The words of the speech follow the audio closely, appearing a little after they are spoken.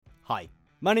Hi,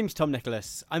 my name's Tom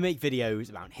Nicholas. I make videos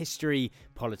about history,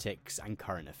 politics, and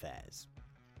current affairs.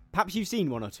 Perhaps you've seen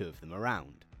one or two of them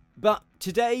around. But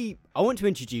today, I want to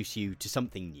introduce you to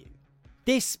something new.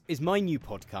 This is my new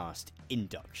podcast,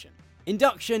 Induction.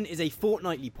 Induction is a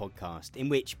fortnightly podcast in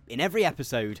which, in every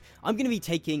episode, I'm going to be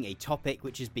taking a topic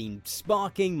which has been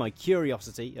sparking my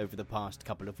curiosity over the past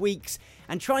couple of weeks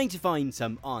and trying to find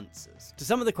some answers to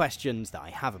some of the questions that I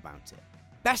have about it.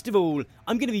 Best of all,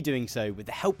 I'm going to be doing so with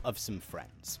the help of some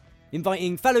friends,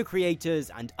 inviting fellow creators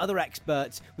and other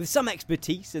experts with some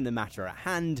expertise in the matter at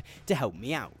hand to help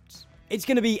me out. It's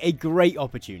going to be a great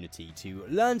opportunity to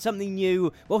learn something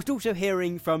new whilst also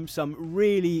hearing from some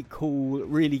really cool,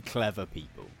 really clever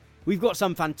people. We've got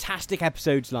some fantastic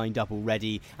episodes lined up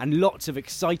already and lots of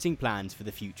exciting plans for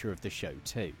the future of the show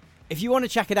too. If you want to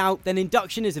check it out, then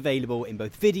Induction is available in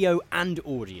both video and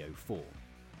audio form.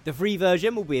 The free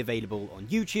version will be available on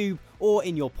YouTube or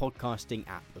in your podcasting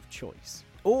app of choice.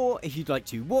 Or if you'd like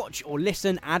to watch or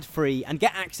listen ad-free and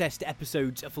get access to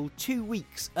episodes a full 2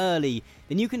 weeks early,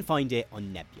 then you can find it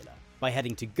on Nebula by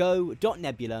heading to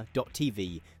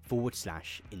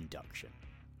go.nebula.tv/induction.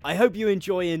 I hope you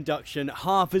enjoy Induction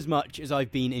half as much as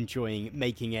I've been enjoying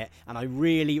making it, and I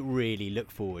really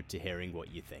look forward to hearing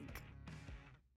what you think.